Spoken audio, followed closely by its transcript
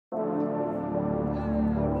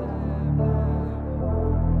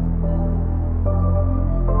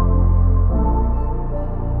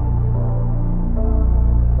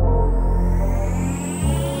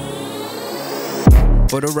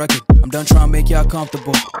For the record, I'm done trying to make y'all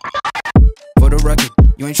comfortable. For the record,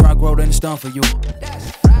 you ain't trying to grow, then it's done for you.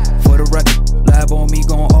 For the record, lab on me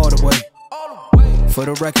going all the way. For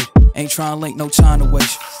the record, ain't trying to link, no time to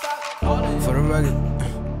waste. For the record,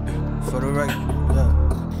 for the record, yeah.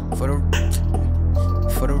 For the record, yeah.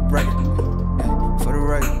 For the record, yeah. For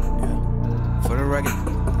the record,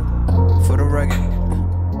 for the record,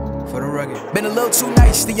 for the record. Been a little too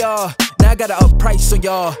nice to y'all. Now I gotta up price on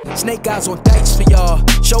y'all. Snake eyes on dice for y'all.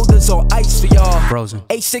 Shoulders on ice for y'all. Frozen.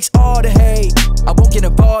 8-6 all the hate. I won't get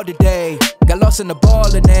involved today. Got lost in the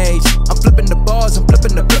ballin' age. I'm flipping the bars. I'm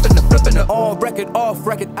flipping the on record, off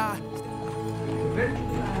record.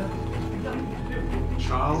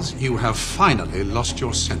 Charles, you have finally lost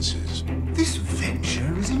your senses. This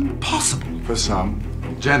venture is impossible for some.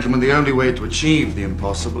 Gentlemen, the only way to achieve the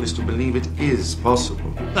impossible is to believe it is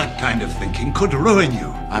possible. That kind of thinking could ruin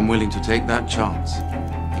you. I'm willing to take that chance.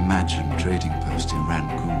 Imagine trading post in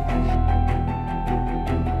Rangoon.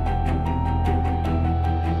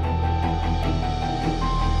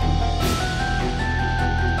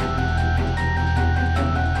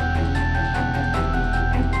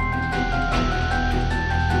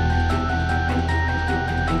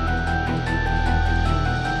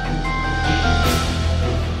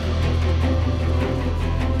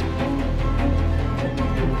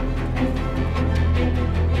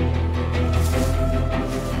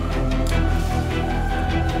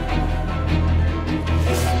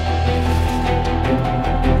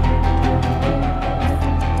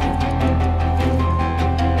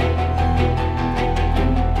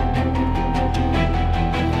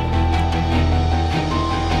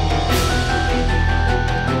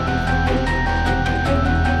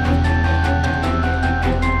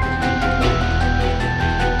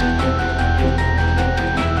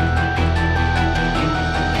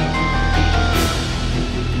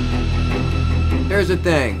 Here's the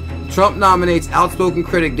thing. Trump nominates outspoken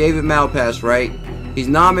critic David Malpass, right? He's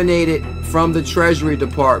nominated from the Treasury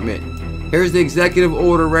Department. Here's the executive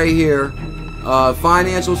order right here.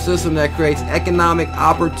 Financial system that creates economic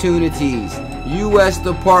opportunities. U.S.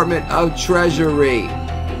 Department of Treasury.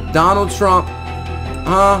 Donald Trump,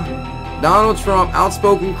 Donald Trump,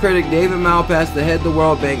 outspoken critic David Malpass to head the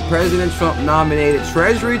World Bank. President Trump nominated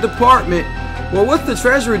Treasury Department. Well, what's the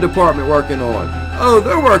Treasury Department working on? Oh,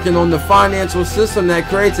 they're working on the financial system that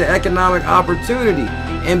creates an economic opportunity.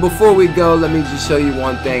 And before we go, let me just show you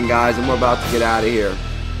one thing, guys, and we're about to get out of here.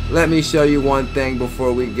 Let me show you one thing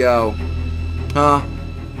before we go.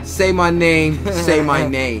 Say my name, say my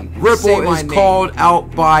name. Ripple is called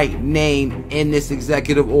out by name in this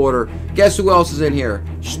executive order. Guess who else is in here?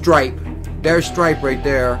 Stripe. There's Stripe right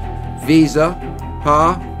there. Visa.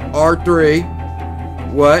 R3.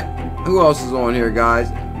 What? Who else is on here,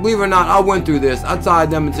 guys? Believe it or not, I went through this. I tied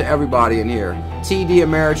them into everybody in here. TD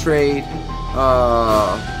Ameritrade.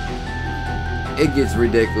 It gets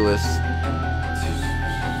ridiculous.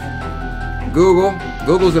 Google.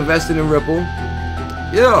 Google's invested in Ripple.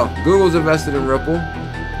 Yeah, Google's invested in Ripple.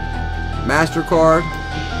 MasterCard.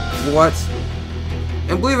 What?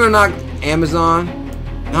 And believe it or not, Amazon.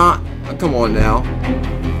 Come on now.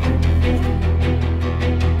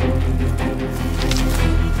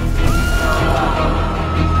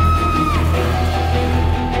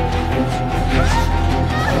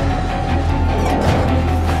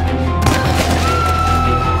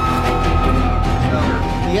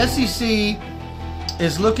 The SEC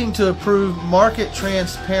is looking to improve market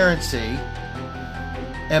transparency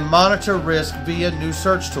and monitor risk via new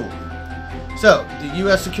search tool. So, the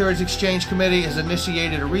U.S. Securities Exchange Committee has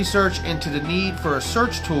initiated a research into the need for a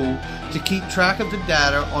search tool to keep track of the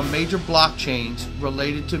data on major blockchains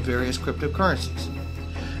related to various cryptocurrencies.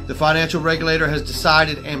 The financial regulator has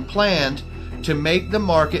decided and planned to make the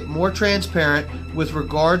market more transparent with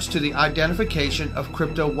regards to the identification of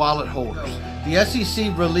crypto wallet holders. The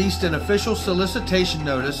SEC released an official solicitation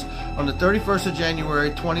notice on the 31st of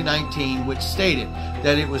January 2019, which stated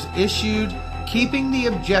that it was issued keeping the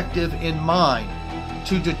objective in mind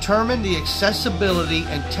to determine the accessibility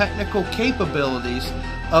and technical capabilities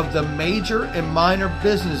of the major and minor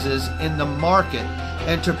businesses in the market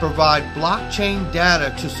and to provide blockchain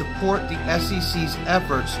data to support the SEC's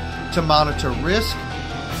efforts to monitor risk,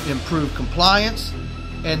 improve compliance,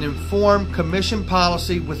 and inform commission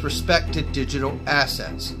policy with respect to digital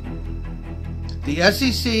assets. The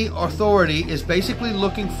SEC authority is basically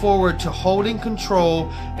looking forward to holding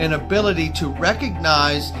control and ability to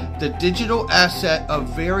recognize the digital asset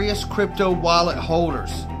of various crypto wallet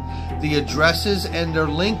holders, the addresses and their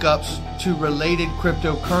link-ups to related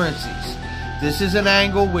cryptocurrencies. This is an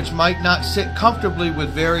angle which might not sit comfortably with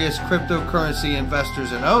various cryptocurrency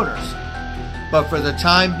investors and owners. but for the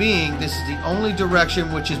time being, this is the only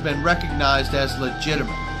direction which has been recognized as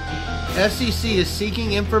legitimate. SEC is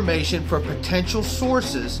seeking information for potential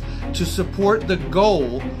sources to support the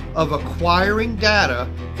goal of acquiring data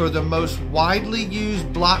for the most widely used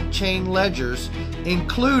blockchain ledgers,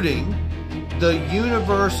 including the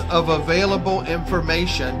universe of available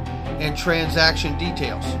information and transaction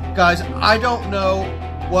details. Guys, I don't know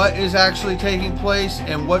what is actually taking place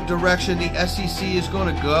and what direction the SEC is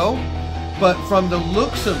going to go, but from the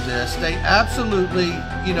looks of this, they absolutely,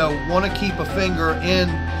 want to keep a finger in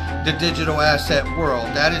the digital asset world.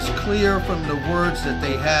 That is clear from the words that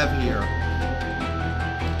they have here.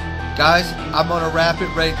 Guys, I'm going to wrap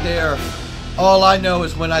it right there. All I know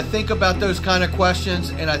is when I think about those kind of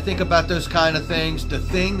questions and I think about those kind of things, the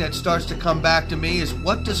thing that starts to come back to me is,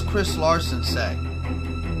 what does Chris Larsen say?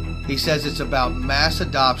 He says it's about mass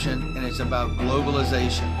adoption and it's about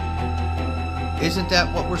globalization. Isn't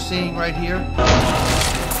that what we're seeing right here?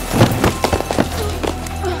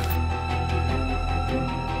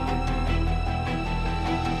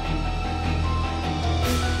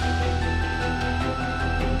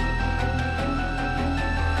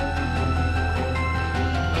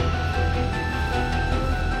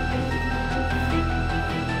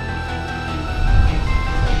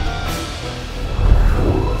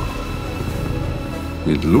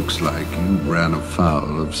 It looks like you ran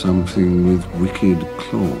afoul of something with wicked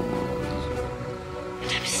claws.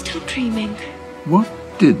 I'm still dreaming. What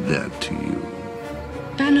did that to you?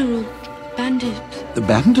 Bannerol, bandit. The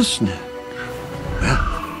Bandersnatch? Well,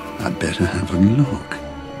 I'd better have a look.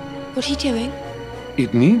 What are you doing?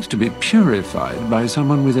 It needs to be purified by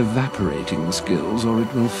someone with evaporating skills, or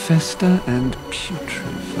it will fester and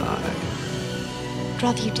putrefy. I'd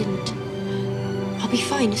rather you didn't. I'll be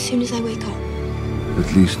fine as soon as I wake up.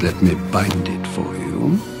 At least let me bind it for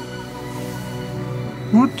you.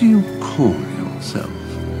 What do you call yourself?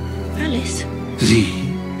 Alice?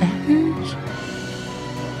 Alice?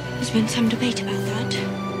 There's been some debate about that.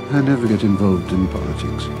 I never get involved in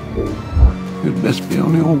politics. You'd best be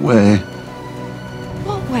on your way.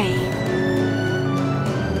 What way?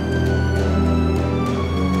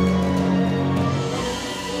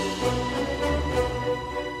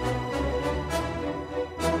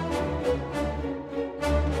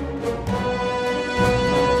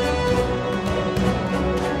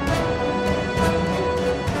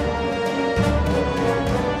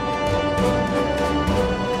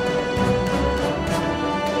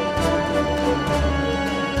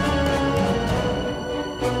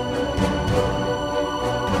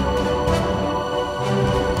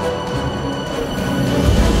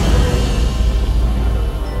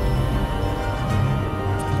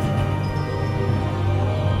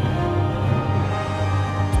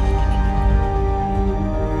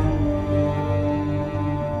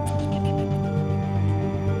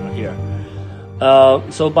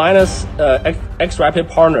 So Binance XRP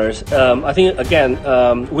partners, I think again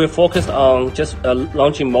we're focused on just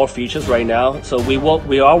launching more features right now. So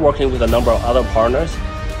we are working with a number of other partners.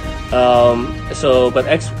 But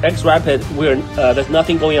XRP, there's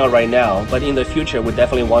nothing going on right now. But in the future, we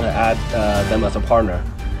definitely want to add them as a partner.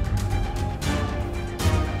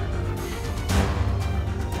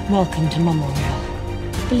 Welcome to Memorial.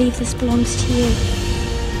 I believe this belongs to you.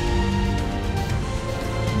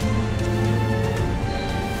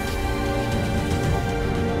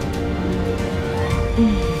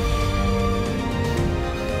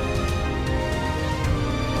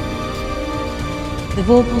 The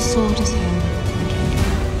Vorpal sword is home.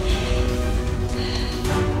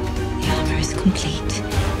 The armor is complete.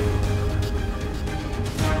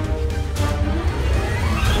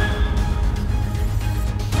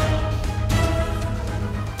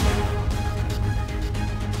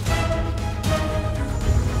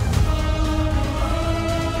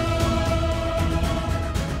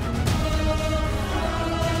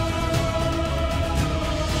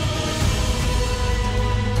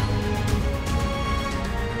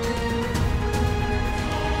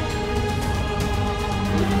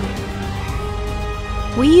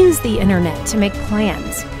 We use the internet to make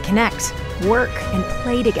plans, connect, work, and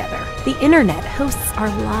play together. The internet hosts our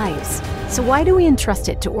lives. So why do we entrust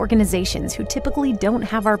it to organizations who typically don't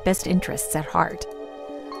have our best interests at heart?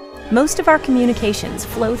 Most of our communications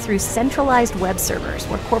flow through centralized web servers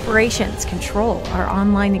where corporations control our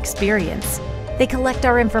online experience. They collect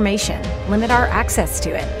our information, limit our access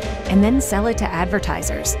to it, and then sell it to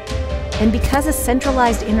advertisers. And because a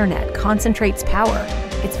centralized internet concentrates power,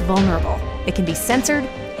 it's vulnerable. It can be censored,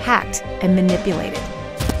 hacked, and manipulated.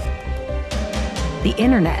 The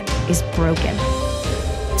internet is broken.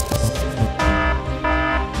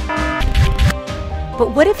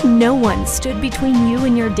 But what if no one stood between you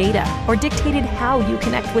and your data or dictated how you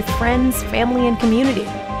connect with friends, family, and community?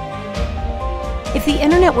 If the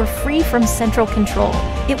internet were free from central control,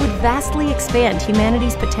 it would vastly expand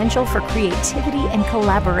humanity's potential for creativity and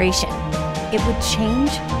collaboration. It would change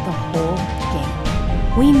the whole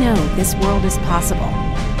game. We know this world is possible,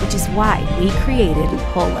 which is why we created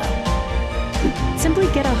Holo.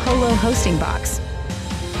 Simply get a Holo hosting box.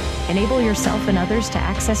 Enable yourself and others to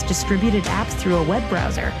access distributed apps through a web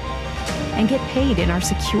browser, and get paid in our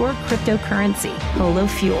secure cryptocurrency, Holo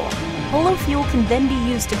Fuel. Holo Fuel can then be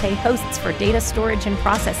used to pay hosts for data storage and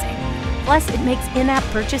processing. Plus, it makes in-app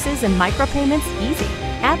purchases and micropayments easy.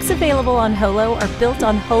 Apps available on Holo are built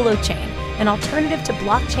on Holochain, an alternative to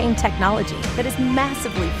blockchain technology that is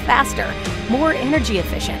massively faster, more energy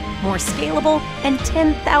efficient, more scalable, and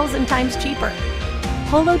 10,000 times cheaper.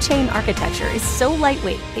 Holochain architecture is so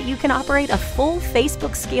lightweight that you can operate a full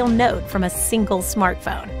Facebook-scale node from a single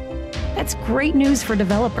smartphone. That's great news for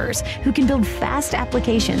developers who can build fast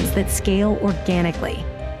applications that scale organically.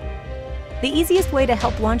 The easiest way to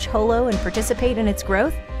help launch Holo and participate in its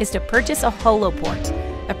growth is to purchase a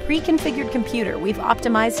Holoport, a pre-configured computer we've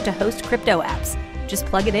optimized to host crypto apps. Just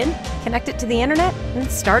plug it in, connect it to the internet, and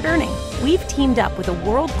start earning. We've teamed up with a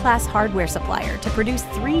world-class hardware supplier to produce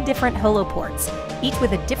 3 different Holoports, each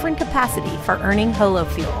with a different capacity for earning Holo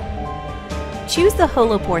Fuel. Choose the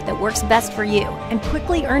Holoport that works best for you and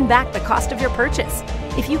quickly earn back the cost of your purchase.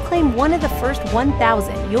 If you claim one of the first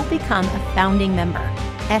 1,000, you'll become a founding member.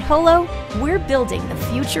 At Holo, we're building the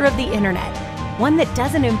future of the internet, one that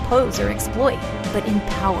doesn't impose or exploit, but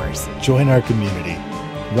empowers. Join our community.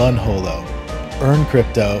 Run Holo. Earn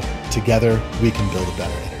crypto. Together, we can build a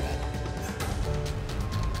better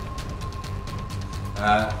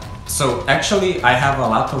internet. So actually, I have a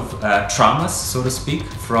lot of traumas, so to speak,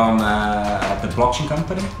 from the blockchain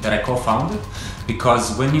company that I co-founded,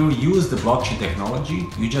 because when you use the blockchain technology,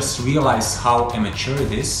 you just realize how immature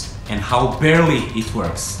it is and how barely it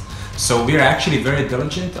works. So we're actually very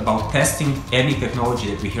diligent about testing any technology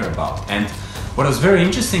that we hear about. And what was very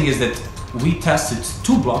interesting is that we tested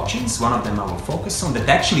 2 blockchains, one of them I will focus on, that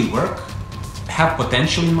actually work, have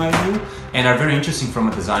potential in my view, and are very interesting from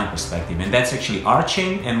a design perspective. And that's actually our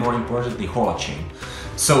chain, and more importantly, Holochain.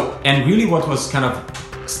 So, and really what was kind of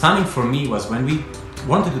stunning for me was when we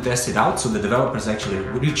wanted to test it out, so the developers actually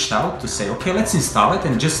reached out to say, okay, let's install it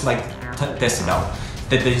and just like test it out.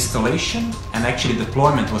 That the installation and actually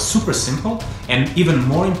deployment was super simple, and even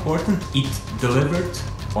more important, it delivered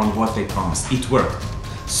on what they promised. It worked.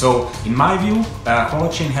 So in my view,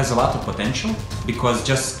 Holochain has a lot of potential, because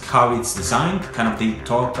just how it's designed, kind of they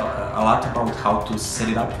talk a lot about how to set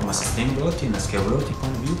it up from a sustainability and a scalability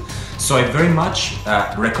point of view. So I very much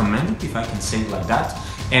recommend it, if I can say it like that.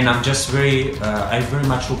 And I'm just I very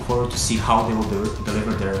much look forward to see how they will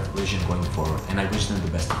deliver their vision going forward. And I wish them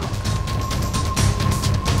the best of luck.